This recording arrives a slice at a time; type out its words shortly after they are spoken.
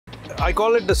I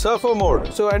call it the surfer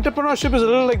mode. So entrepreneurship is a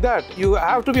little like that. You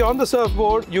have to be on the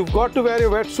surfboard. You've got to wear your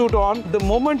wetsuit on. The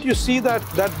moment you see that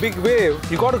big wave,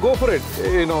 you got to go for it.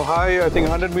 You know, high, I think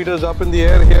 100 meters up in the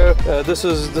air here. This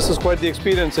is quite the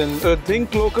experience. And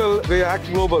think local,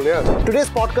 react global. Yeah.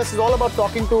 Today's podcast is all about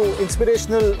talking to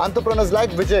inspirational entrepreneurs like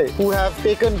Vijay, who have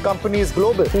taken companies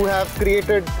global, who have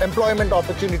created employment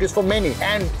opportunities for many,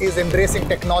 and is embracing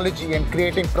technology and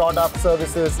creating products,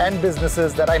 services, and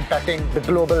businesses that are impacting the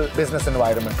global business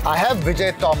environment. I have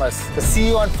Vijay Thomas, the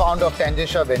CEO and founder of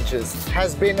Tangentia Ventures,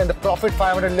 has been in the Profit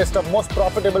 500 list of most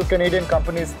profitable Canadian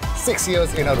companies 6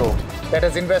 years in a row, that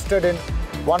has invested in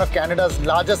one of Canada's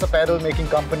largest apparel making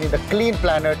company, the Clean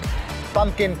Planet,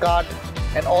 Pumpkin Cart,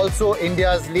 and also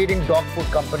India's leading dog food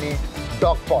company,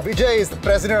 Dog Pot. Vijay is the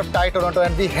president of Thai Toronto,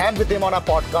 and we have with him on our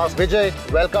podcast. Vijay,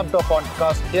 welcome to our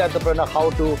podcast here at Entrepreneur How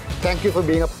To. Thank you for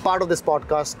being a part of this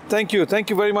podcast. Thank you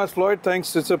very much, Floyd.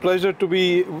 Thanks. It's a pleasure to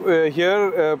be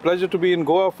here. Pleasure to be in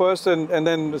Goa first, and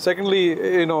then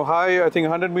secondly, you know, high, I think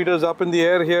 100 meters up in the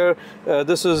air here.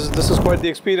 This is quite the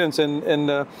experience.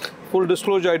 And full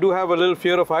disclosure, I do have a little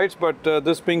fear of heights, but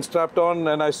this being strapped on,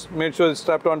 and I made sure it's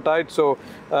strapped on tight. So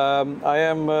I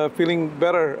am feeling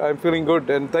better. I'm feeling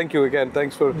good, and thank you again.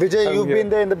 Thanks for Vijay, you've been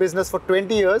there in the business for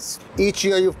 20 years. Each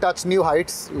year you've touched new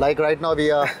heights. Like right now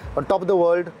we are on top of the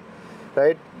world,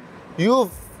 right? You've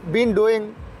been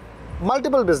doing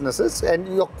multiple businesses,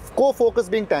 and your core focus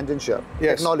being Tangentia,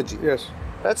 technology. Yes.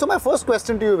 Right. So my first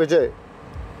question to you, Vijay,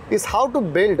 is how to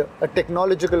build a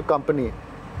technological company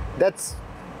that's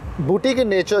boutique in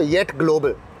nature yet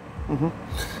global. Mm-hmm.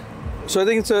 So I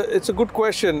think it's a good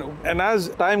question, and as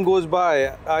time goes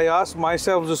by, I ask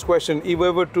myself this question: if I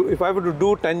were to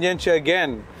do Tangentia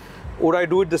again, would I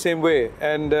do it the same way?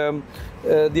 And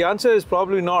the answer is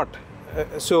probably not.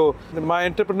 So my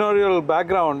entrepreneurial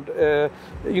background,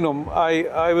 you know,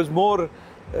 I was more.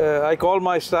 I call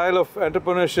my style of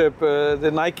entrepreneurship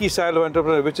the Nike style of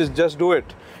entrepreneurship, which is just do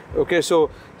it. Okay, so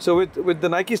with the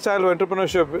Nike style of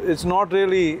entrepreneurship, it's not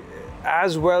really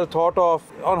as well thought of.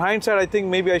 On hindsight, I think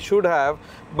maybe I should have,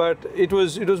 but it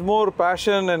was more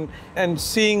passion and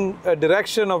seeing a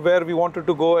direction of where we wanted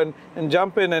to go and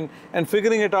jump in and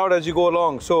figuring it out as you go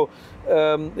along. So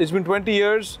it's been 20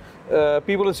 years.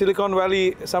 People in Silicon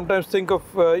Valley sometimes think of,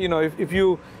 you know,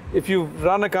 if you've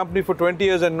run a company for 20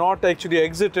 years and not actually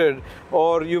exited,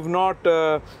 or you've not,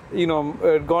 you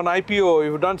know, gone IPO,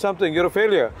 you've done something, you're a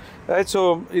failure, right?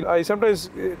 So I sometimes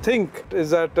think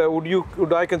is that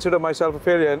would I consider myself a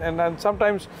failure? And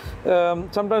sometimes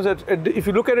if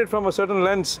you look at it from a certain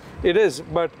lens, it is.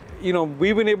 But you know,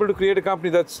 we've been able to create a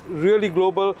company that's really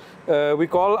global. We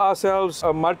call ourselves a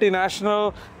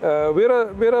multinational.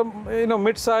 We're a you know,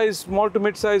 mid-size, small to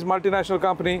mid-size multinational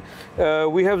company.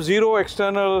 We have zero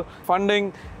external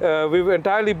funding. We're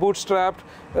entirely bootstrapped.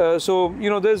 So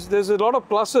you know, there's a lot of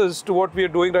pluses to what we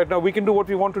are doing right now. We can do what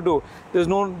we want to do.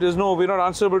 We're not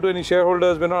answerable to any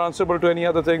shareholders. We're not answerable to any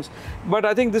other things. But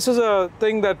I think this is a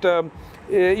thing that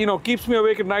you know, keeps me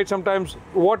awake at night sometimes.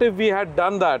 What if we had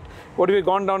done that? What if we had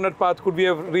gone down that path? Could we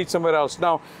have reached somewhere else?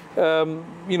 Now,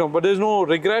 you know, but there's no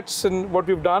regrets in what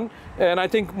we've done. And I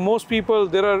think most people,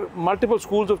 there are multiple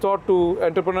schools of thought to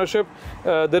entrepreneurship.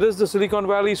 There is the Silicon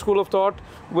Valley school of thought,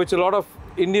 which a lot of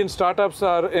Indian startups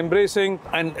are embracing,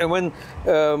 and when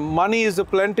money is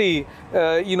aplenty,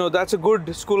 you know, that's a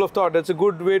good school of thought. That's a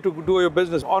good way to do your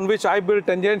business, on which I built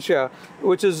Tangentia,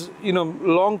 which is, you know,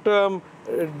 long-term,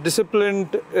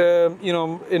 disciplined, you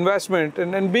know, investment,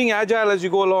 and being agile as you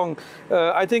go along.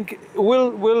 I think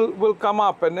will come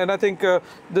up, and I think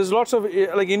there's lots of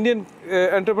like Indian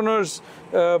entrepreneurs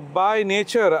by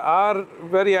nature are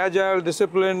very agile,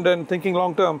 disciplined, and thinking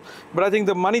long term. But I think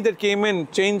the money that came in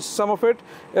changed some of it.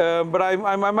 But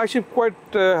I'm actually quite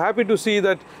happy to see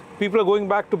that people are going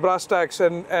back to brass tacks,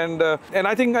 and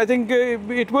I think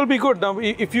it will be good. Now,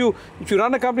 if you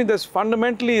run a company that's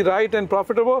fundamentally right and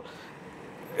profitable,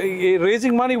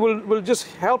 raising money will just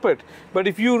help it. But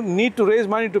if you need to raise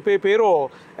money to pay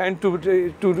payroll and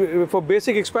for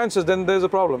basic expenses, then there's a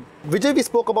problem. Vijay, we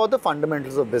spoke about the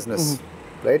fundamentals of business,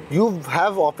 right? You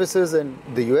have offices in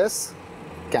the US,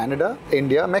 Canada,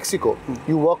 India, Mexico.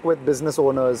 You work with business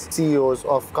owners, CEOs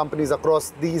of companies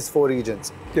across these 4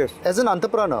 regions. Yes. As an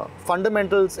entrepreneur,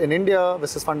 fundamentals in India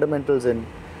versus fundamentals in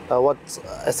what's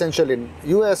essential in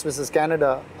US versus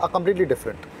Canada are completely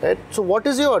different, right? So what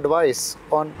is your advice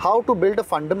on how to build a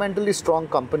fundamentally strong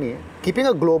company, keeping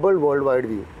a global, worldwide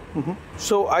view?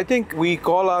 So I think we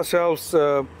call ourselves,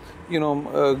 you know,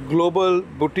 a global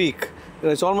boutique.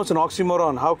 it's almost an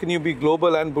oxymoron. How can you be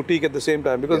global and boutique at the same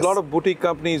time? Because a lot of boutique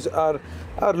companies are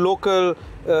local.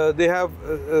 They have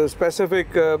a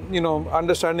specific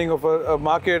understanding of a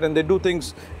market, and they do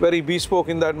things very bespoke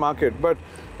in that market. But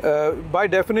by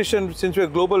definition, since we're a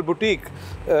global boutique,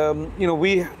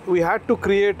 we had to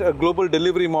create a global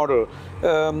delivery model,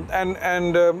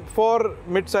 and for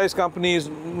mid-sized companies,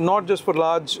 not just for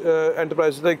large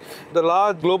enterprises. Like the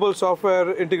large global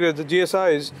software integrators, the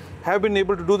GSIs, have been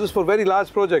able to do this for very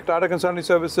large projects. Tata Consulting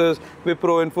Services,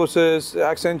 Wipro, Infosys,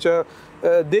 Accenture.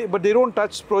 But they don't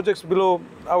touch projects below,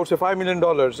 I would say, $5 million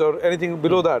or anything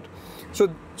below that.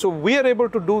 So we are able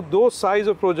to do those size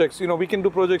of projects. We can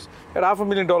do projects at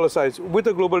 $500,000 size with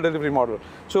a global delivery model.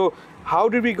 So how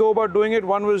did we go about doing it?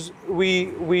 One was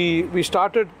we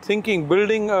started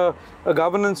building a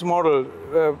governance model,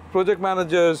 project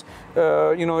managers,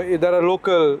 that are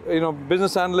local,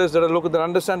 business analysts that are local, that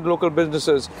understand local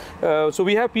businesses. So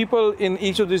we have people in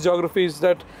each of these geographies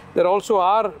that also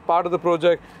are part of the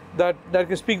project, that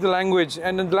can speak the language.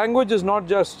 And the language is not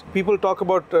just, people talk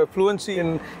about fluency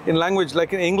in language,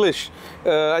 like in English.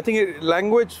 I think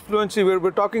language fluency,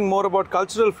 we're talking more about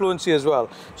cultural fluency as well.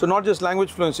 So not just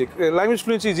language fluency. Language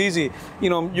fluency is easy.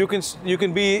 You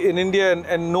can be in India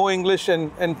and know English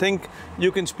and think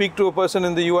you can speak to a person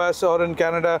in the US or in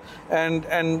Canada, and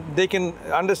they can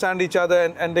understand each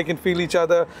other and they can feel each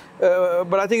other.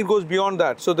 But I think it goes beyond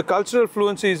that. So the cultural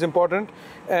fluency is important.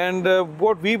 And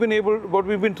what we've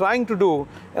been trying to do,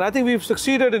 and I think we've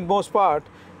succeeded in most part,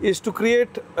 is to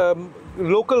create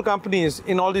local companies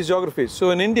in all these geographies.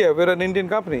 So in India, we're an Indian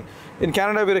company. In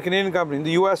Canada, we're a Canadian company. In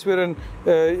the US, we're in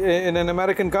an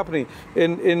American company.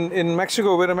 In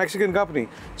Mexico, we're a Mexican company.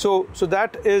 So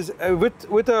that is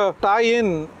with a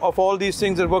tie-in of all these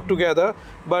things that work together.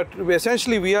 But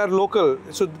essentially, we are local.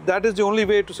 So that is the only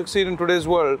way to succeed in today's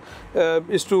world,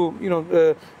 is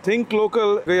to think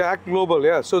local, act global.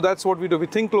 Yeah. So that's what we do. We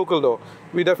think local, though.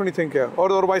 We definitely think, yeah,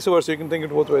 or vice versa. You can think it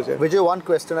both ways. Yeah. Vijay, one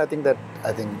question I think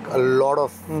a lot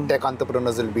of tech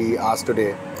entrepreneurs will be asked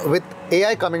today. With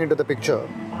AI coming into the picture,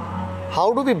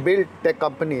 how do we build tech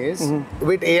companies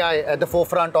with AI at the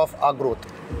forefront of our growth?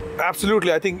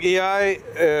 Absolutely, I think AI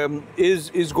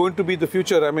is going to be the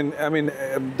future. I mean,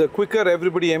 the quicker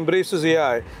everybody embraces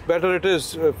AI, better it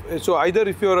is. So either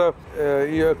if you're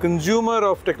a consumer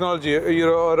of technology,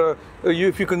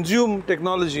 if you consume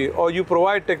technology or you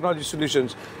provide technology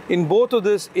solutions, in both of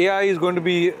this, AI is going to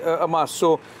be a must.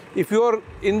 So if you're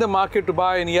in the market to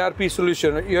buy an ERP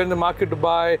solution, you're in the market to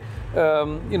buy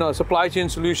a supply chain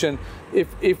solution,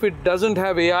 if it doesn't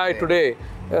have AI today,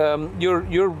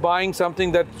 you're buying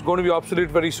something that's going to be obsolete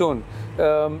very soon.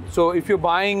 So if you're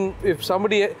buying,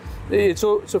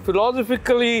 so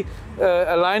philosophically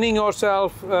aligning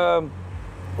yourself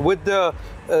with the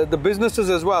businesses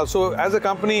as well. So as a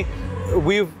company,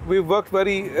 we work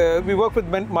with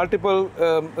multiple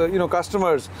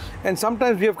customers, and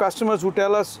sometimes we have customers who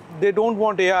tell us they don't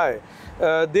want AI.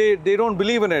 They don't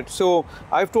believe in it. So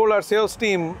I've told our sales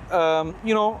team,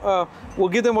 we'll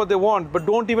give them what they want, but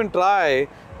don't even try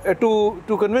to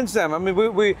convince them. I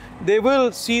mean, they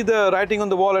will see the writing on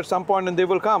the wall at some point, and they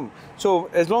will come. So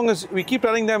as long as we keep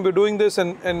telling them we're doing this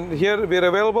and here we're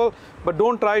available, but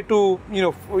don't try to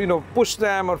push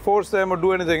them or force them or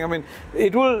do anything. I mean,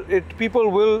 people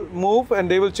will move and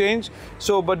they will change.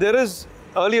 So, but there is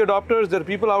early adopters, there are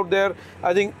people out there,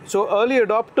 I think. So early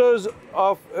adopters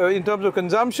in terms of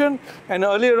consumption and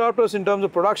early adopters in terms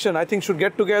of production, I think should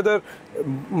get together,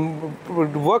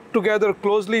 work together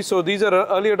closely. So these are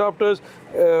early adopters.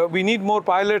 We need more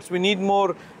pilots. We need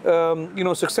more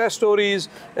success stories.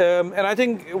 And I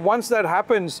think once that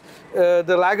happens,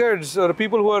 the laggards or the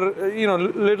people who are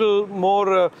little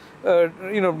more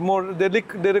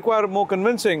they require more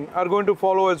convincing are going to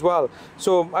follow as well.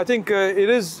 So I think it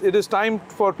is time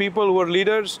for people who are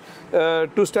leaders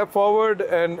to step forward,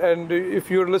 and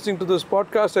if you're listening to this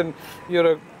podcast and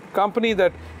you're a company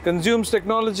that consumes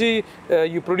technology,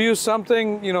 you produce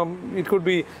something, it could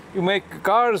be you make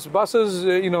cars, buses,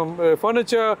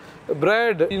 furniture,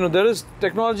 bread, there is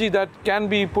technology that can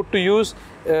be put to use.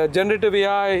 Generative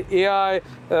AI,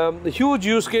 huge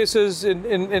use cases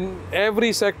in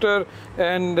every sector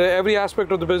and every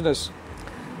aspect of the business.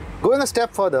 Going a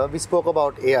step further, we spoke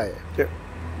about AI. Yeah.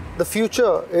 The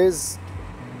future is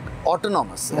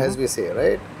autonomous, as we say,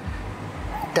 right?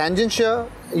 Tangentia,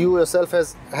 you yourself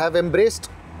have embraced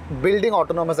building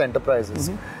autonomous enterprises.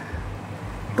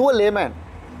 To a layman,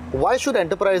 why should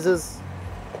enterprises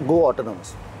go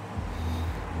autonomous?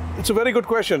 It's a very good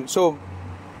question. So,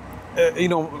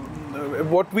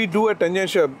 what we do at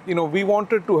Tangentia, we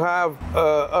wanted to have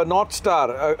a North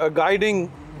Star, a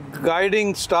guiding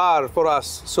guiding star for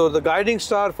us. So the guiding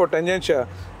star for Tangentia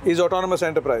is autonomous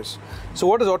enterprise. So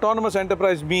what does autonomous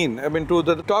enterprise mean? I mean, to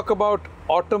talk about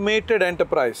automated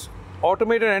enterprise.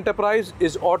 Automated enterprise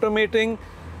is automating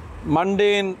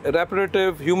mundane,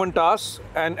 repetitive human tasks,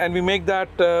 and we make that,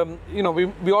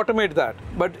 we automate that.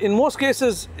 But in most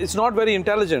cases, it's not very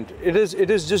intelligent. It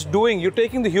is just doing. You're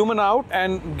taking the human out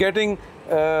and getting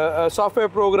a software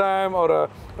program or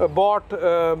a bot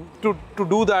to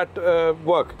do that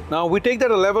work. Now we take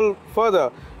that a level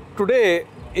further. Today,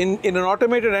 in an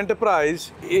automated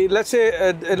enterprise, let's say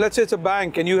it's a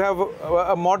bank and you have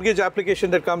a mortgage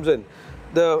application that comes in.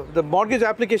 The mortgage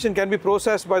application can be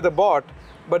processed by the bot,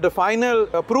 but the final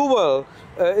approval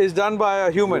is done by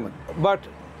a human. But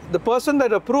the person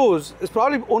that approves has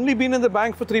probably only been in the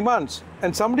bank for 3 months,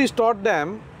 and somebody's taught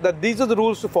them that these are the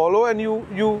rules to follow, and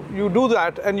you do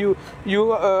that, and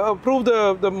you approve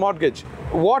the mortgage.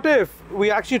 What if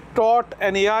we actually taught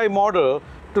an AI model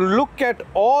to look at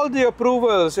all the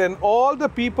approvals and all the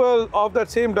people of that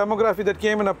same demographic that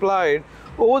came and applied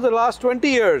over the last 20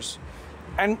 years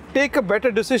and take a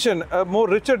better decision, a more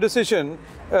richer decision?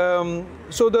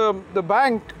 So the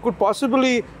bank could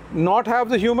possibly not have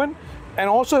the human and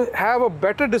also have a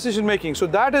better decision making. So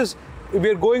that is, we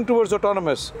are going towards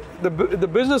autonomous. The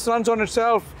business runs on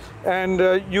itself, and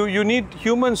you need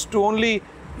humans to only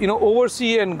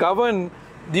oversee and govern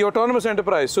the autonomous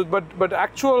enterprise. So but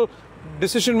actual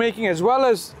decision making as well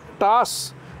as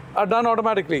tasks are done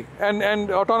automatically and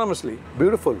autonomously.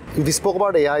 Beautiful. We spoke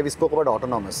about AI, we spoke about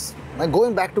autonomous. Now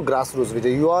going back to grassroots,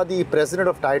 Vijay, you are the president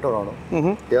of TIE Toronto.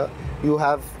 Mm-hmm. Yeah. You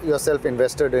have yourself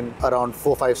invested in around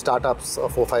 4-5 startups or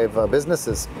 4-5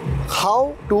 businesses.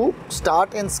 How to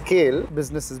start and scale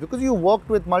businesses? Because you worked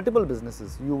with multiple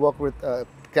businesses. You worked with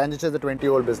Tangentia, the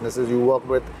 20-year-old businesses. You worked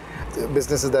with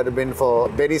businesses that have been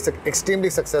extremely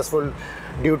successful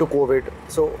due to COVID.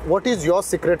 So what is your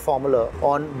secret formula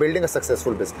on building a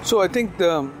successful business? So I think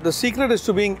the secret is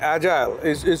to being agile,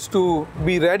 is to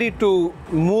be ready to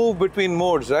move between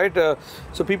modes, right?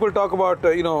 So people talk about,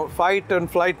 fight and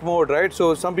flight mode, right?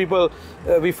 So some people,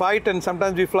 we fight and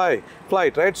sometimes we flight,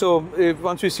 right? So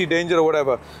once we see danger or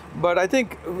whatever. But I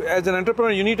think as an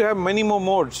entrepreneur, you need to have many more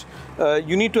modes.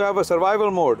 You need to have a survival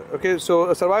mode, okay? So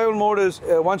a survival mode is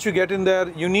once you get in there,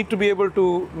 you need to be able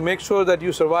to make sure that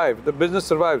you survive, the business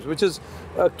survives, which is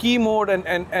a key mode.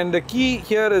 And the key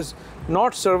here is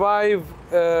not survive.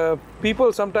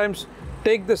 People sometimes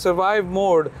take the survive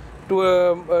mode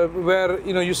to where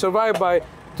you survive by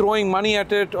throwing money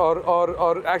at it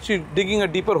or actually digging a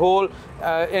deeper hole.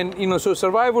 So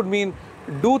survive would mean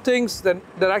do things that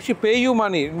actually pay you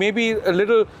money, maybe a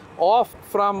little off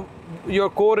from your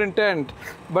core intent,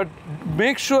 but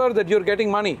make sure that you're getting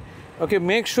money. Okay,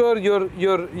 make sure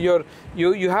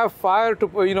you have fire to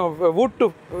wood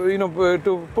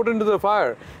to put into the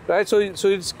fire, right? So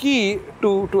it's key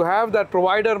to have that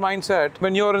provider mindset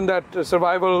when you're in that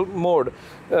survival mode.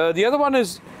 The other one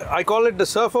is, I call it the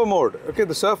surfer mode. Okay,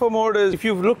 the surfer mode is, if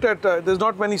you've looked at, there's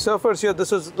not many surfers here.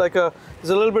 This is like it's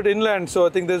a little bit inland, so I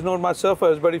think there's not much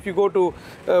surfers. But if you go to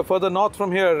further north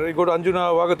from here, you go to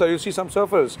Anjuna, Vagata, you see some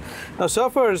surfers. Now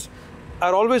surfers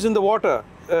are always in the water.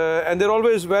 And they're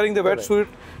always wearing the wetsuit.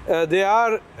 They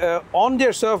are on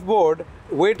their surfboard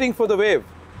waiting for the wave.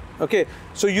 Okay,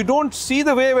 so you don't see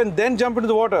the wave and then jump into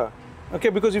the water. Okay,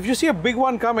 because if you see a big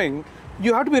one coming,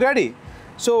 you have to be ready.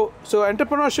 So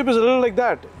entrepreneurship is a little like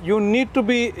that. You need to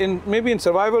be maybe in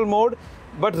survival mode,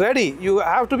 but ready. You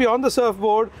have to be on the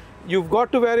surfboard. You've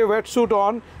got to wear your wetsuit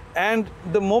on, and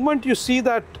the moment you see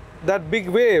that big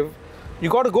wave, you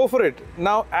got to go for it.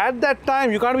 Now, at that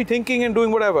time, you can't be thinking and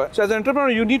doing whatever. So as an entrepreneur,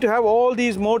 you need to have all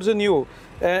these modes in you.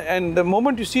 And the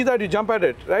moment you see that, you jump at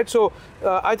it, right? So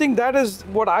I think that is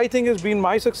what I think has been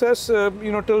my success,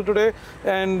 till today.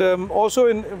 And also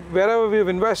in wherever we've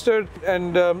invested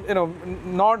and,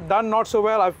 not so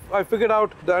well, I figured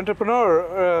out the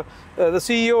entrepreneur, the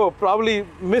CEO probably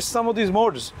missed some of these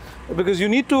modes, because you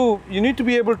need to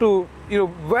be able to,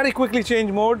 very quickly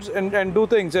change modes and do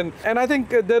things. And I think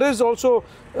there is also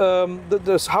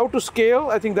this how to scale.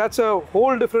 I think that's a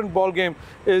whole different ball game.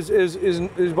 Is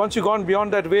once you've gone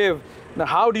beyond that wave, now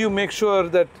how do you make sure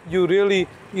that you really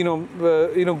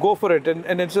go for it?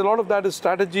 And it's a lot of that is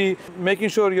strategy, making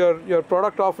sure your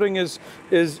product offering is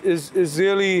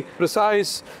really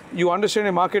precise. You understand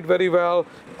your market very well.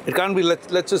 It can't be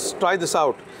let's just try this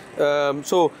out.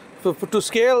 So to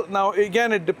scale, now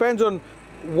again, it depends on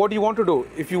what you want to do.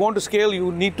 If you want to scale,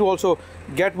 you need to also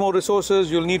get more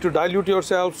resources. You'll need to dilute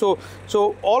yourself. So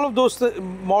all of those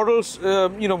models,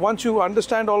 once you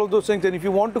understand all of those things, and if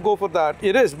you want to go for that,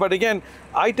 it is. But again,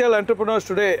 I tell entrepreneurs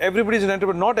today, everybody's an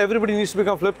entrepreneur. Not everybody needs to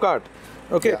become Flipkart.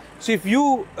 Okay, so if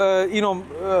you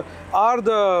are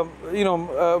the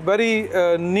very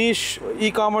niche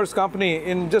e-commerce company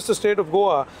in just the state of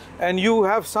Goa, and you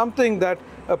have something that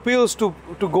appeals to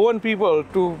Goan people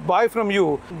to buy from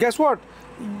you, guess what?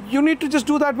 You need to just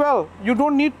do that well. You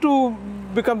don't need to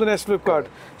become the next Flipkart.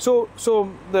 So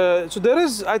there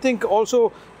is, I think,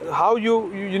 also how you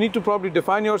need to probably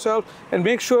define yourself and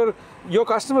make sure your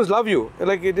customers love you.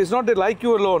 Like, it is not they like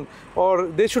you alone, or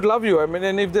they should love you. I mean,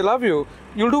 and if they love you,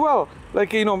 you'll do well.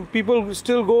 Like, people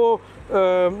still go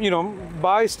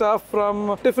buy stuff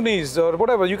from Tiffany's or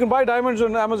whatever. You can buy diamonds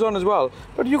on Amazon as well,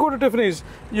 but you go to Tiffany's,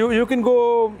 you can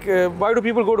go, why do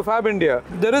people go to Fab India?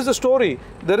 There is a story,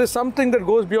 there is something that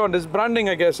goes beyond. It's branding,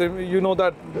 I guess, you know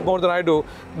that more than I do.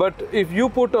 But if you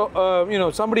put,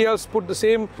 somebody else put the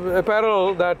same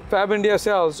apparel that Fab India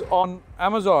sells on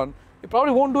Amazon, it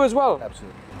probably won't do as well.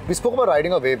 Absolutely. We spoke about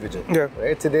riding a wave, Vijay. Yeah.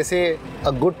 Right? So they say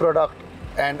a good product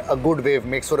and a good wave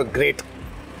makes for a great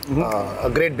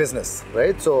business,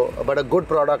 right? So, but a good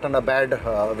product and a bad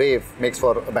wave makes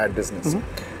for a bad business.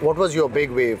 What was your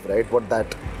big wave, right? What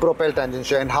that propelled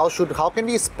Tangentia, and how can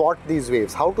we spot these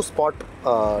waves? How to spot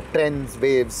trends,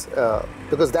 waves?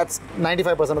 Because that's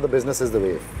 95% of the business is the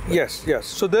wave. Yes.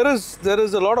 So there is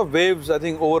a lot of waves, I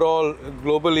think, overall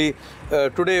globally.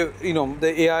 Today,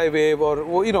 the AI wave,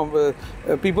 or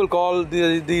people call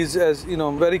these as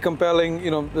very compelling,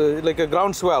 like a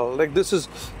groundswell. Like,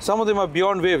 some of them are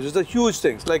beyond waves. It's the huge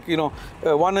things. Like,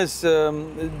 one is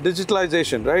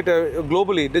digitalization, right?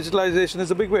 Globally, digitalization is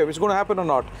a big wave. It's going to happen or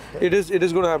not? Yeah. It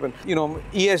is going to happen.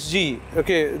 ESG,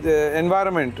 okay, the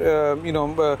environment,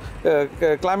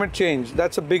 climate change.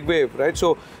 That's a big wave, right?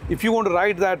 So if you want to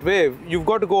ride that wave, you've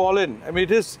got to go all in. I mean,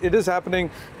 it is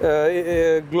happening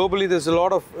globally. There's a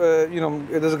lot of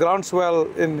there's a groundswell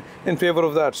in favor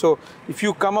of that. So if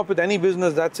you come up with any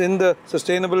business that's in the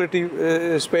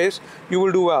sustainability space, you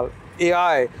will do well.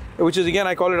 AI, which is, again,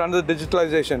 I call it under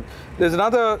digitalization. There's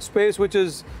another space which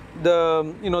is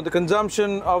the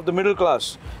consumption of the middle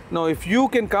class. Now, if you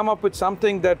can come up with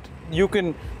something that you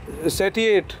can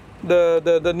satiate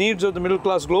the needs of the middle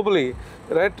class globally,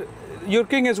 right, you're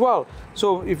king as well.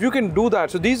 So if you can do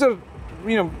that, so these are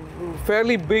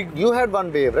fairly big. You had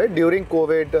one wave, right? During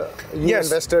COVID, you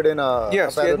invested in a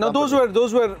apparel company.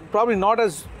 Those were probably not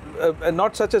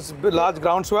such as large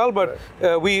groundswell, but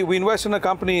we invest in a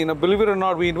company. Believe it or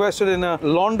not, we invested in a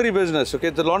laundry business. Okay,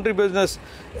 the laundry business,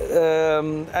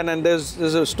 and then there's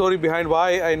a story behind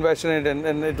why I invested in it,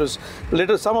 and it was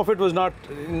some of it was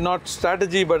not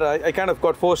strategy, but I kind of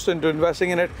got forced into investing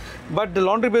in it. But the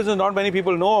laundry business, not many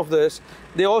people know of this.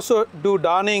 They also do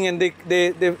darning, and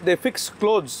they fix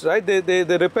clothes, right? They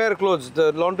repair clothes.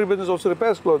 The laundry business also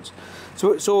repairs clothes.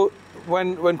 So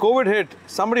when COVID hit,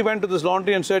 somebody went to this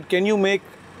laundry and said, can you make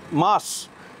masks,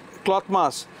 cloth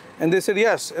masks? And they said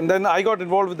yes. And then I got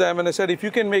involved with them, and I said, if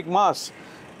you can make masks,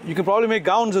 you can probably make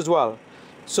gowns as well.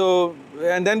 So,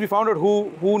 and then we found out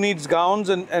who needs gowns,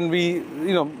 and we,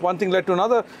 one thing led to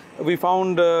another. We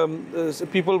found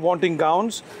people wanting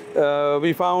gowns.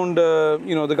 We found,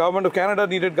 the government of Canada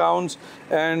needed gowns,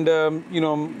 and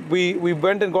we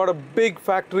went and got a big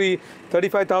factory,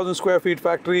 35,000 square feet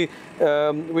factory.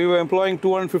 We were employing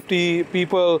 250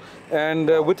 people,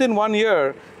 and within 1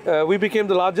 year, we became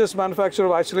the largest manufacturer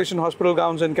of isolation hospital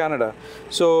gowns in Canada.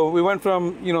 So we went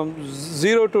from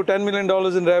 $0 to $10 million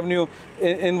in revenue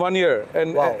in 1 year,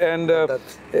 and wow. and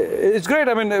it's great.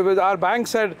 I mean, our bank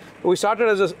said we started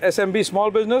as a SMB, small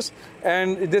business,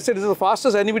 and they said this is the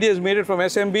fastest anybody has made it from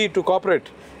SMB to corporate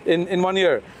in 1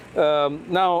 year.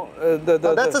 Now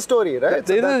that's a story, right?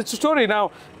 It's a story.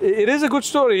 Now it is a good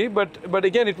story, but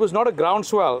again, it was not a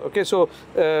groundswell. Okay, so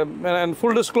and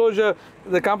full disclosure,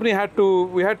 the company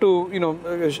we had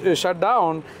to shut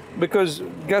down because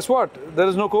guess what? There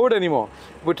is no COVID anymore.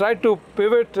 We tried to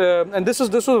pivot, and this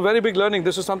was a very big learning.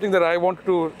 This is something that I want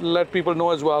to let people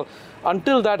know as well.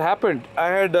 Until that happened, I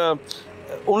had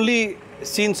only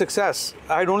seen success.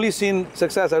 I'd only seen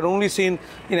success. I'd only seen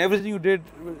in everything you did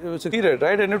succeeded,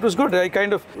 right? And it was good. I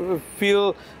kind of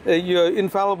feel you're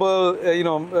infallible.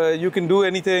 You can do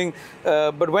anything.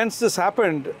 But once this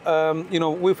happened,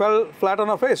 we fell flat on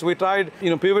our face. We tried,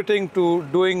 pivoting to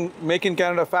doing Make in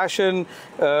Canada fashion.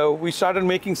 We started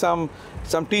making some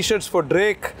T-shirts for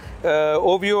Drake,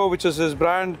 Ovio, which is his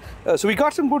brand. So we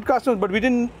got some good customers, but we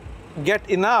didn't get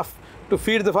enough to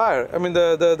feed the fire. I mean,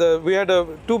 we had a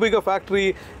too big a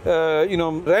factory.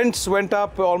 Rents went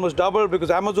up almost double because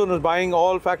Amazon was buying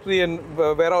all factory and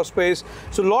warehouse space.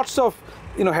 So lots of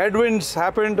headwinds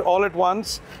happened all at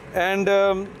once, and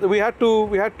we had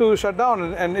to shut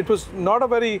down, and it was not a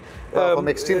very from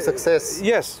extreme success.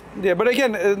 Yes, yeah. But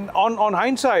again, on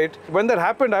hindsight, when that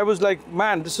happened, I was like,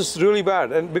 man, this is really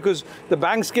bad, and because the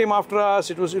banks came after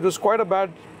us, it was quite a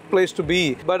bad place to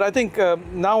be. But I think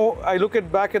now I look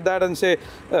back at that and say,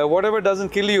 whatever doesn't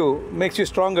kill you makes you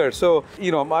stronger. So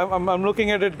I'm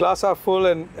looking at it glass half full,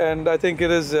 and I think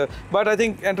it is. But I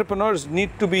think entrepreneurs need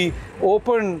to be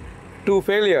open to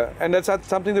failure, and that's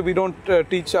something that we don't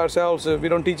teach ourselves. We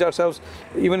don't teach ourselves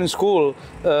even in school.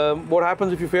 What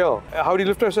happens if you fail? How do you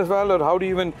lift yourself well, or how do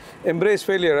you even embrace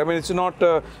failure? I mean, it's not,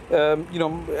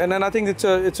 and then I think it's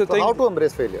a so thing. How to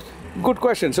embrace failure? Good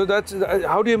question. So that's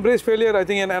how do you embrace failure? I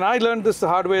think, and I learned this the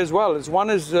hard way as well.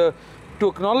 One is to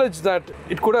acknowledge that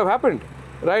it could have happened,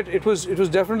 right? It was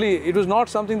not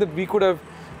something that we could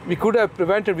have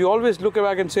prevented. We always look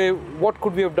back and say, what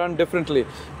could we have done differently?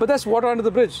 But that's water under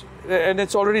the bridge, and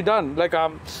it's already done. Like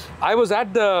I was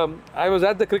at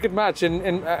the cricket match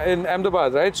in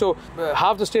Ahmedabad, right? So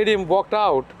half the stadium walked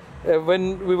out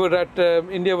when we were at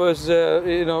India was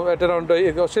at around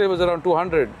Australia was around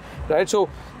 200, right? So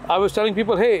I was telling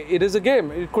people, hey, it is a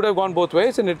game. It could have gone both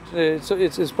ways, and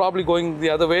it's probably going the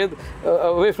other way,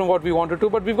 away from what we wanted to.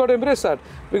 But we've got to embrace that.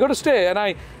 We've got to stay. And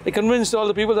I convinced all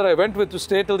the people that I went with to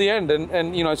stay till the end.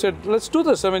 And I said, let's do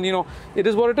this. I mean, it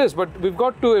is what it is. But we've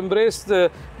got to embrace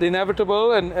the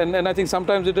inevitable. And I think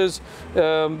sometimes it is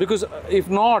because if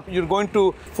not, you're going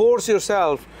to force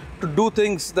yourself to do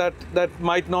things that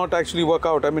might not actually work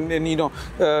out. I mean,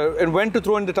 and when to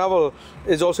throw in the towel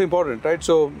is also important, right?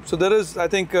 So there is, I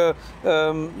think,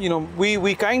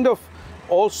 we kind of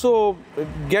also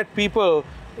get people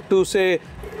to say,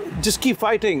 just keep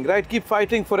fighting, right? Keep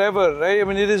fighting forever, right? I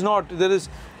mean, it is not, there is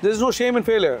no shame in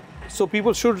failure. So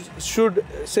people should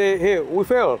say, hey, we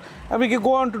failed, and we can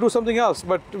go on to do something else,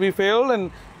 but we failed,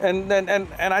 and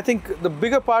I think the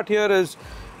bigger part here is,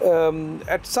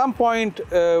 at some point,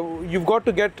 you've got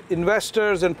to get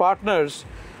investors and partners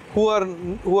who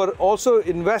are also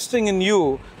investing in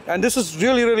you, and this is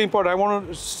really, really important. I want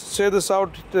to say this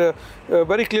out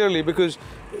very clearly, because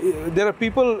there are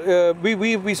people,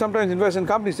 we sometimes invest in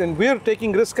companies, and we're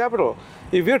taking risk capital.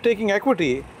 If we're taking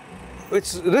equity,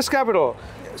 it's risk capital.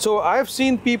 So I've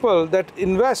seen people that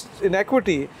invest in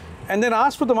equity and then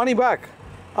ask for the money back.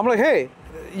 I'm like, hey,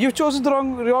 you've chosen the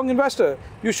wrong investor.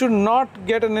 You should not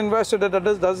get an investor that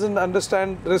doesn't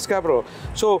understand risk capital.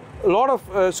 So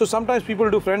so sometimes people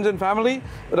do friends and family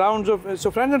rounds of. So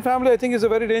friends and family, I think, is a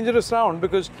very dangerous round,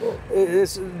 because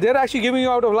they're actually giving you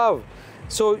out of love.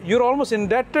 So you're almost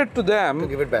indebted to them to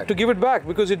give it back,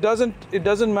 because it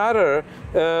doesn't matter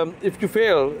if you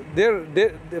fail.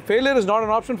 Failure is not an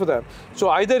option for them. So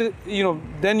either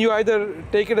then you either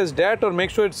take it as debt or make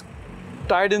sure it's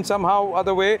tied in somehow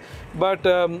other way. But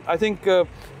I think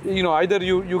either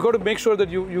you got to make sure that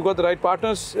you got the right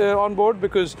partners on board,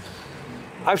 because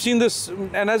I've seen this,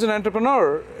 and as an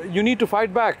entrepreneur, you need to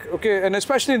fight back, okay? And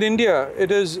especially in India, it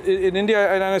is in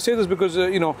India, and I say this because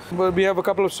we have a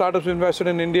couple of startups invested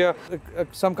in India,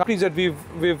 some companies that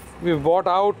we've bought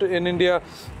out in India,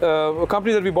 a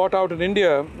company that we bought out in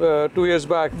India 2 years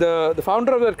back. The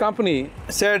founder of that company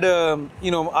said,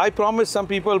 I promised some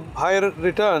people higher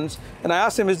returns, and I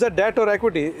asked him, is that debt or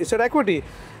equity? He said equity.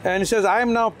 And he says, I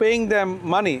am now paying them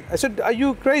money. I said, are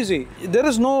you crazy?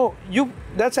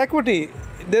 That's equity.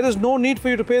 There is no need for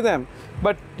you to pay them.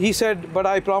 But he said, but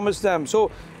I promised them.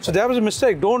 So that was a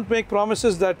mistake. Don't make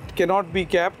promises that cannot be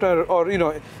kept, or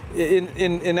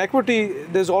in equity,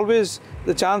 there's always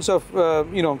the chance of,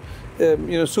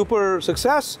 super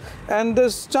success, and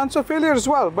there's chance of failure as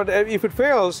well. But if it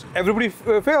fails, everybody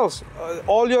fails.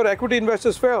 All your equity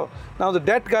investors fail. Now the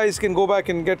debt guys can go back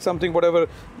and get something, whatever,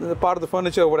 part of the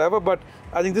furniture or whatever, but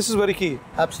I think this is very key.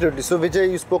 Absolutely. So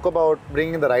Vijay, you spoke about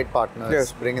bringing the right partners,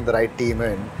 yes, bringing the right team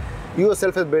in. You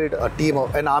yourself have built a team,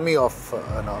 an army of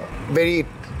very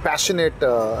passionate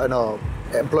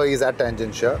employees at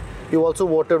Tangentia. You also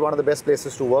voted one of the best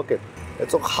places to work in.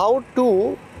 So how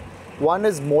to one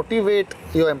is motivate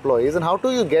your employees, and how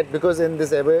do you get, because in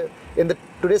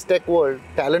today's tech world,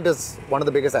 talent is one of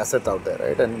the biggest assets out there,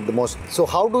 right? And the most. So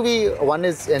how do one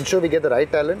is ensure we get the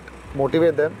right talent,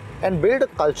 motivate them, and build a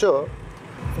culture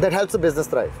that helps the business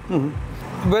thrive?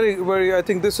 Mm-hmm. Very, very. I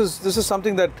think this is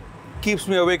something that keeps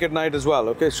me awake at night as well.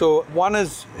 Okay, so one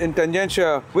is in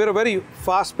Tangentia, we're a very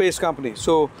fast-paced company.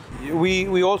 So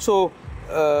we also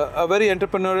are very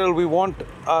entrepreneurial. We want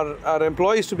our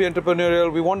employees to be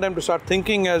entrepreneurial. We want them to start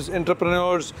thinking as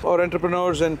entrepreneurs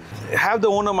and have the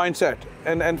owner mindset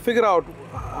and figure out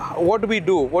what do we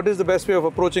do? What is the best way of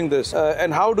approaching this?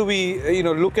 And how do we,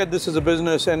 look at this as a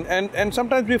business? And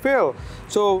sometimes we fail.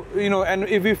 So, and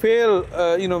if we fail,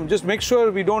 just make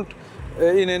sure we don't,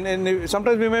 and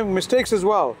sometimes we make mistakes as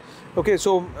well. Okay,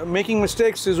 so making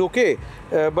mistakes is okay,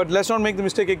 but let's not make the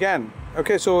mistake again.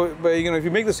 Okay, so if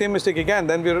you make the same mistake again,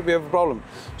 then we have a problem.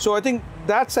 So I think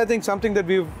that's something that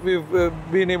we've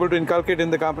been able to inculcate in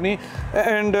the company,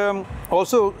 and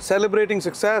also celebrating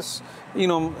success.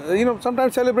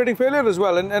 Sometimes celebrating failure as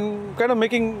well, and kind of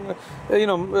making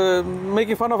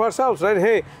making fun of ourselves, right?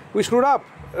 Hey, we screwed up.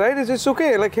 Right? It's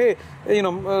okay. Like, hey, you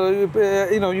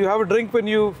have a drink when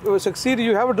you succeed.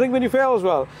 You have a drink when you fail as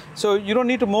well. So you don't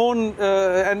need to moan.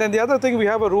 And then the other thing, we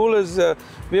have a rule is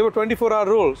we have a 24-hour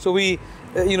rule. So we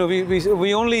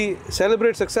only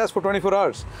celebrate success for 24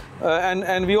 hours,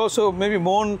 and we also maybe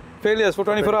mourn failures for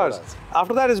 24 hours.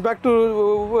 After that, it's back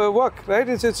to work, right?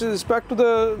 It's back to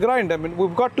the grind. I mean,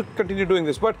 we've got to continue doing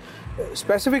this. But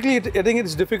specifically, I think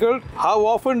it's difficult. How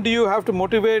often do you have to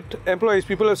motivate employees?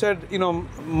 People have said,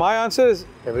 my answer is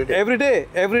every day,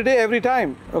 every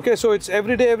time. Okay, so it's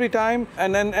every day, every time.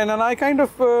 And I kind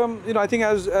of, I think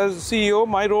as CEO,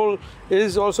 my role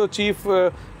is also chief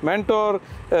mentor,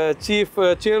 chief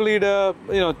cheerleader.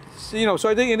 So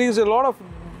I think it is a lot of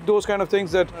those kind of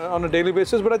things that on a daily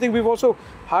basis. But I think we've also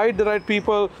hired the right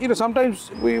people.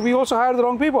 Sometimes we also hire the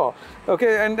wrong people.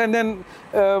 Okay, and then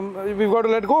we've got to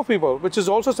let go of people, which is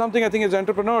also something I think as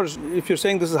entrepreneurs. If you're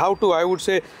saying this is how to, I would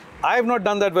say I have not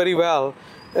done that very well.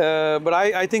 But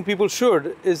I think people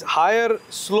should is hire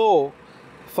slow,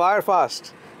 fire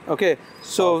fast. Okay,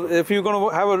 so if you're going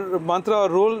to have a mantra or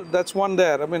rule, that's one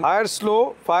there. I mean, hire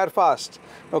slow, fire fast.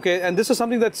 Okay, and this is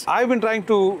something that I've been trying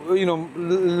to,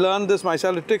 learn this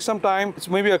myself. It takes some time. It's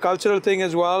maybe a cultural thing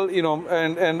as well,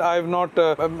 and I've not,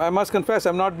 I must confess,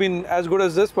 I've not been as good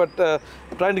as this, but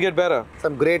trying to get better.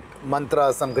 Some great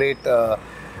mantras, some great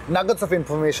nuggets of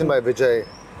information by Vijay.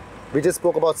 We just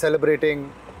spoke about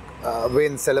celebrating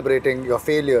wins, celebrating your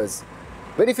failures.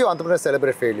 Very few entrepreneurs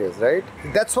celebrate failures, right?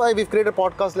 That's why we've created a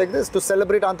podcast like this, to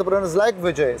celebrate entrepreneurs like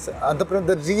Vijay,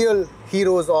 entrepreneurs, the real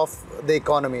heroes of the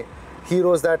economy,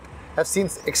 heroes that have seen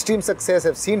extreme success,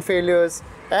 have seen failures,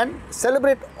 and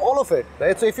celebrate all of it,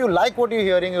 right? So if you like what you're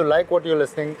hearing, you like what you're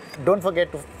listening, don't forget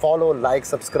to follow, like,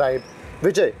 subscribe.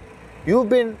 Vijay, you've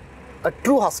been a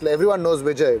true hustler. Everyone knows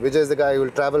Vijay. Vijay is the guy who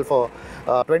will travel for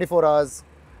 24 hours,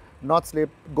 not sleep,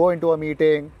 go into a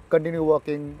meeting, continue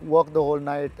working, work the whole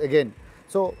night again.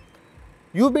 So,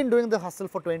 you've been doing the hustle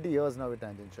for 20 years now with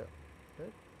Tangentia.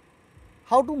 Right?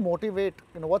 How to motivate,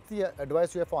 what's the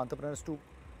advice you have for entrepreneurs to,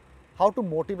 how to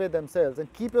motivate themselves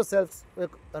and keep yourselves, at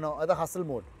the hustle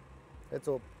mode? Right?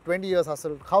 So, 20 years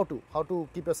hustle, how to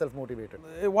keep yourself motivated?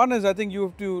 One is, I think you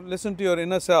have to listen to your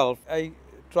inner self. I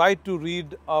try to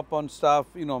read up on stuff,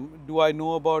 do I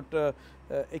know about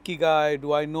ikigai,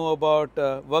 do I know about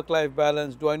work-life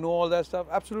balance, do I know all that stuff?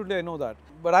 Absolutely, I know that.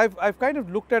 But I've kind of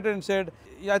looked at it and said,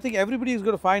 I think everybody is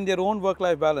going to find their own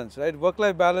work-life balance, right?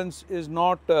 Work-life balance is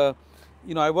not,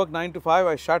 I work 9 to 5,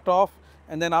 I shut off,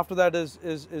 and then after that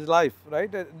is life, right?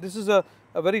 This is a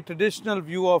very traditional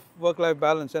view of work-life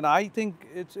balance, and I think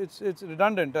it's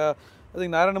redundant. I think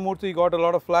Narayana Murthy got a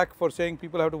lot of flack for saying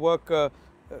people have to work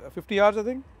 50 hours, I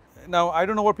think. Now, I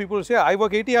don't know what people say. I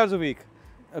work 80 hours a week.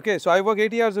 Okay, so I work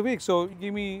 80 hours a week, so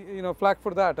give me, flack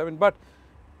for that. I mean, but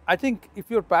I think if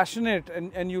you're passionate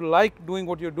and you like doing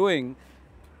what you're doing,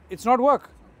 it's not work.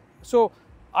 So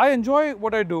I enjoy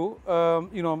what I do.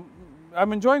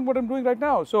 I'm enjoying what I'm doing right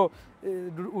now. So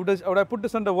would I put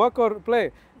this under work or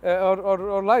play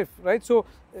or life, right? So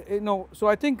so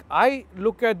I think I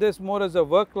look at this more as a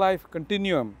work-life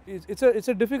continuum. It's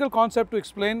a difficult concept to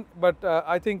explain, but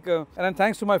I think, and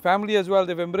thanks to my family as well,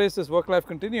 they've embraced this work-life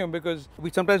continuum, because we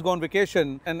sometimes go on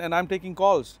vacation and I'm taking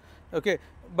calls. Okay,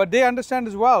 but they understand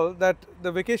as well that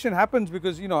the vacation happens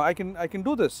because I can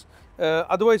do this.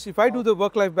 Otherwise, if I do the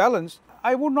work-life balance,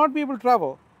 I would not be able to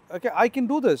travel. Okay, I can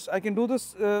do this. I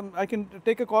can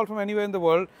take a call from anywhere in the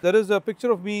world. There is a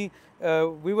picture of me.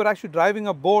 We were actually driving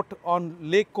a boat on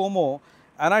Lake Como,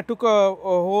 and I took a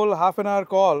whole half-an-hour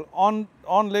call on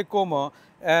Lake Como,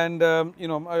 and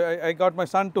I got my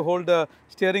son to hold the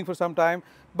steering for some time.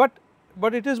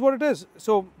 But it is what it is.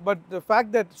 So, but the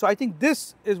fact that, so I think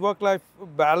this is work-life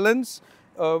balance,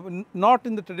 not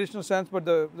in the traditional sense, but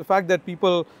the fact that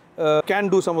people can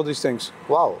do some of these things.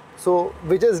 Wow. So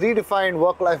we just redefined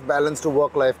work-life balance to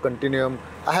work-life continuum.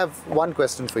 I have one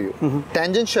question for you.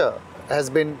 Tangentia has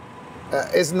been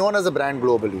is known as a brand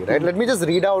globally, right? Let me just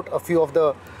read out a few of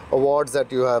the awards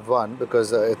that you have won,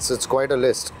 because it's quite a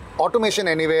list. Automation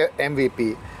Anywhere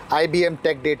MVP, IBM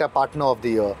Tech Data Partner of the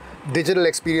Year, Digital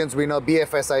Experience Winner,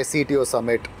 BFSI CTO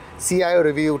Summit, CIO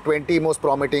Review, 20 Most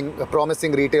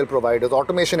Promising Retail Providers,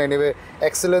 Automation Anywhere,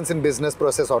 Excellence in Business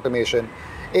Process Automation,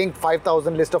 Inc.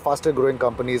 5000 list of faster growing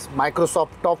companies, Microsoft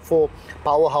Top 4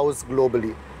 Powerhouse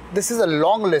globally. This is a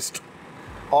long list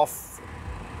of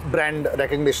brand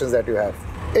recognitions that you have.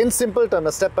 In simple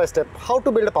terms, step by step, how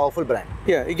to build a powerful brand?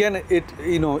 Yeah, again,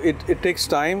 it takes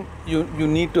time. You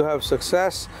need to have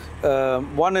success.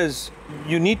 One is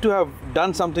you need to have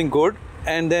done something good,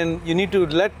 and then you need to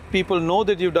let people know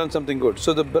that you've done something good.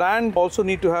 So the brand also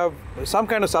need to have some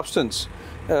kind of substance.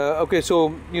 Okay,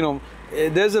 so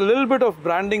there's a little bit of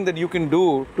branding that you can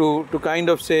do to kind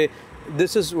of say,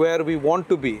 this is where we want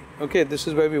to be. Okay, this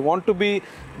is where we want to be,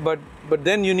 but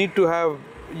then you need to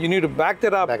back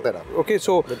that up. Okay,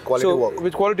 so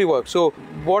with quality work. So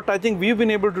what I think we've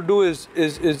been able to do is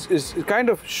kind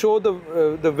of show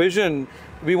the vision.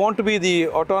 We want to be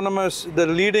one of the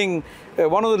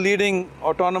leading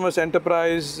autonomous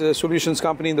enterprise solutions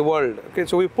company in the world. Okay,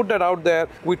 so we put that out there.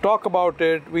 We talk about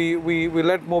it. We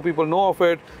let more people know of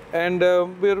it, and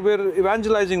we're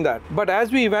evangelizing that. But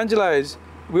as we evangelize,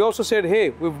 we also said, hey,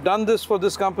 we've done this for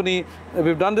this company.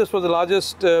 We've done this for the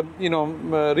largest,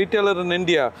 retailer in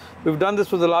India. We've done this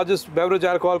for the largest beverage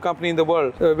alcohol company in the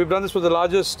world. We've done this for the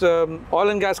largest oil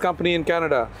and gas company in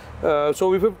Canada.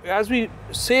 So as we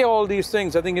say all these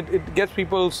things, I think it gets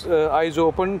people's eyes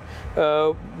open.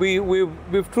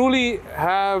 We've truly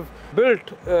have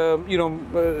built,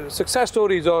 success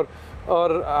stories or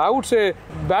I would say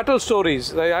battle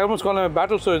stories. I almost call them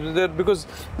battle stories because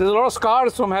there's a lot of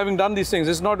scars from having done these things.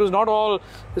 This was not all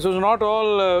roses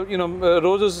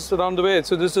around the way.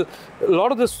 So a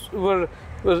lot of this were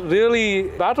really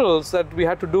battles that we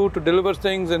had to do to deliver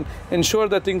things and ensure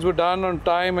that things were done on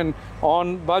time and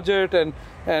on budget and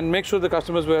make sure the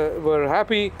customers were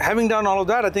happy. Having done all of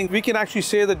that, I think we can actually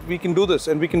say that we can do this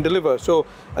and we can deliver. So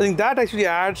I think that actually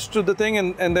adds to the thing.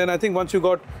 And then I think once you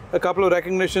got a couple of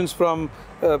recognitions from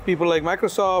people like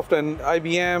Microsoft and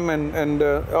IBM and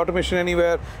Automation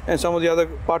Anywhere and some of the other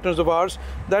partners of ours,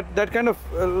 that kind of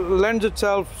lends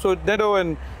itself. So Neto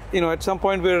and at some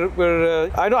point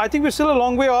I think we're still a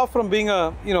long way off from being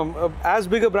as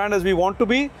big a brand as we want to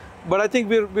be. But I think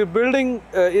we're building,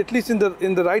 at least in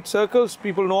the right circles,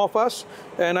 people know of us,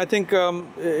 and I think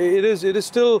it is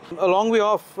still a long way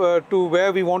off to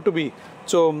where we want to be.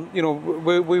 So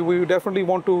we definitely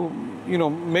want to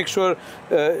make sure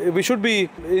we should be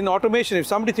in automation. If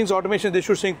somebody thinks automation, they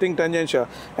should think Tangentia.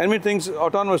 And we think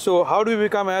autonomous. So how do we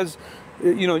become as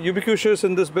ubiquitous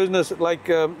in this business, like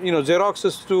Xerox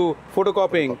is to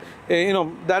photocopying?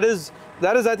 That is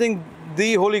I think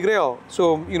the holy grail.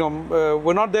 So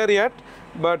we're not there yet,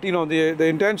 but the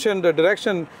intention, the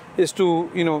direction is to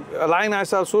align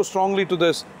ourselves so strongly to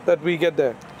this that we get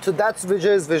there. So that's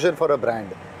Vijay's vision for a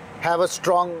brand. Have a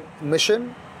strong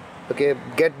mission, okay,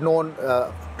 get known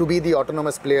to be the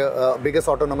autonomous player, biggest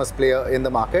autonomous player in the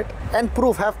market, and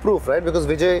have proof, right? Because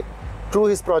Vijay, through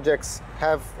his projects,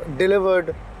 have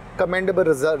delivered commendable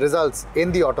results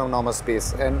in the autonomous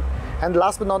space. And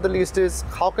last but not the least is,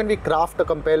 how can we craft a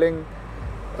compelling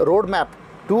roadmap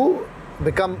to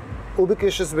become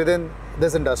ubiquitous within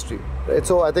this industry, right?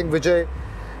 So I think, Vijay,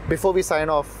 before we sign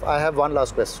off, I have one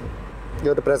last question.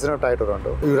 You're the president of TIE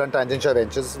Toronto. You run Tangentia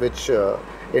Ventures, which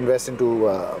invest into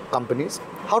companies.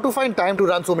 How to find time to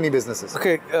run so many businesses?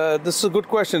 Okay, this is a good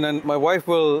question, and my wife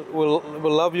will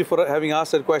love you for having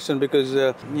asked that question, because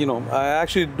I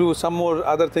actually do some more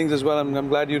other things as well. I'm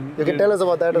glad you can tell us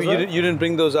about that as well. You didn't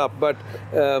bring those up, but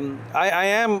I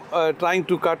am trying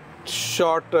to cut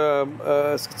short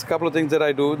a couple of things that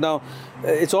I do. Now,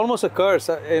 it's almost a curse.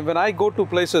 When I go to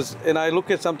places and I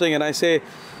look at something and I say,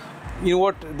 you know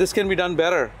what, this can be done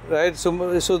better, right? So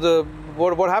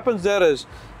what happens there is,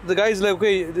 the guy's like,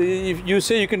 okay, if you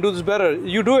say you can do this better,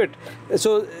 you do it.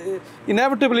 So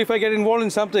inevitably, if I get involved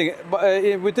in something,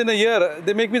 within a year,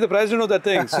 they make me the president of that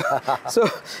thing.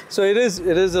 So it is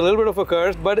a little bit of a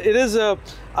curse, but it is.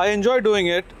 I enjoy doing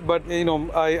it, but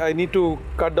I need to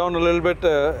cut down a little bit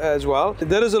as well.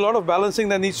 There is a lot of balancing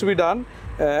that needs to be done.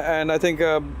 And I think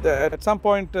at some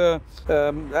point,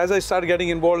 as I start getting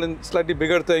involved in slightly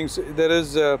bigger things, there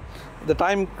is the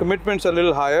time commitments are a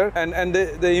little higher, and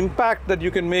the impact that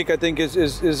you can make, I think,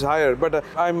 is higher. But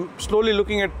I'm slowly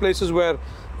looking at places where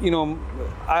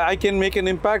I can make an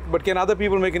impact, but can other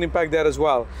people make an impact there as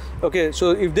well? Okay,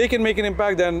 so if they can make an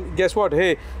impact, then guess what?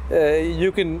 Hey,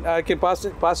 I can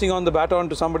passing on the baton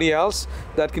to somebody else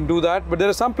that can do that. But there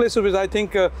are some places which I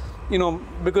think,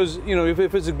 because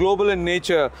if it's global in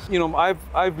nature,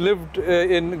 I've lived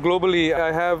in globally.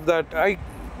 I have that. I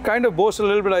kind of boast a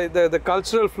little bit. The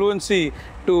cultural fluency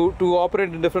to operate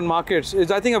in different markets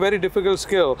is, I think, a very difficult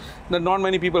skill that not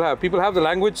many people have. People have the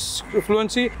language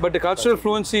fluency, but the cultural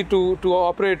fluency to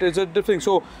operate is a different thing.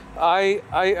 So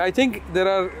I think there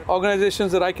are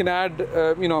organizations that I can add,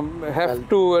 have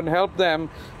to and help them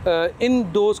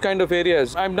in those kind of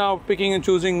areas. I'm now picking and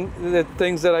choosing the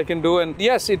things that I can do. And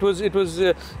yes, it was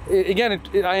again,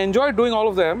 I enjoyed doing all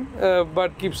of them,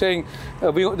 but keep saying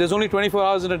there's only 24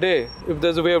 hours in a day, if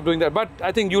there's a way of doing that. But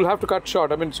I think you'll have to cut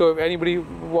short. I mean, so if anybody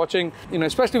watching,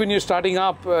 especially when you're starting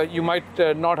up, you might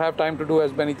not have time to do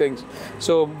as many things.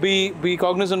 So be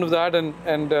cognizant of that,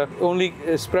 and only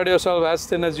spread yourself as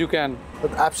thin as you can.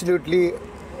 But absolutely,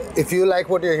 if you like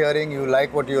what you're hearing, you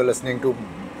like what you're listening to,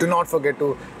 do not forget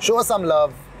to show us some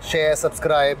love, share,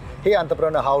 subscribe. Hey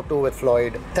Entrepreneur How To with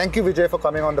Floyd. Thank you, Vijay, for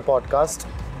coming on the podcast.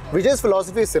 Vijay's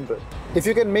philosophy is simple. If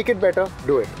you can make it better,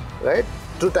 do it, right?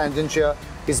 Through Tangentia,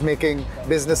 he's making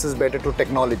businesses better through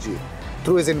technology.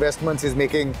 Through his investments, he's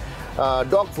making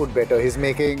dog food better. He's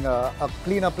making a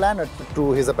cleaner planet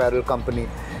through his apparel company.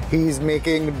 He's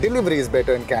making deliveries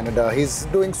better in Canada. He's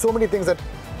doing so many things that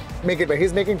make it better.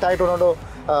 He's making Thai Toronto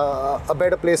a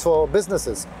better place for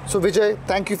businesses. So Vijay,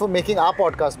 thank you for making our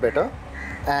podcast better.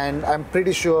 And I'm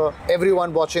pretty sure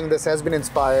everyone watching this has been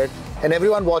inspired, and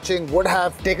everyone watching would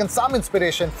have taken some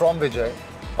inspiration from Vijay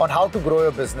on how to grow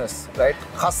your business, right?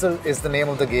 Hustle is the name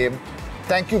of the game.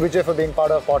 Thank you, Vijay, for being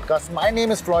part of our podcast. My name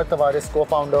is Floyd Tavares,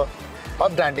 co-founder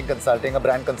of Branding Consulting, a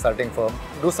brand consulting firm.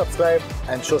 Do subscribe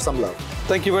and show some love.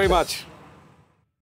 Thank you very much.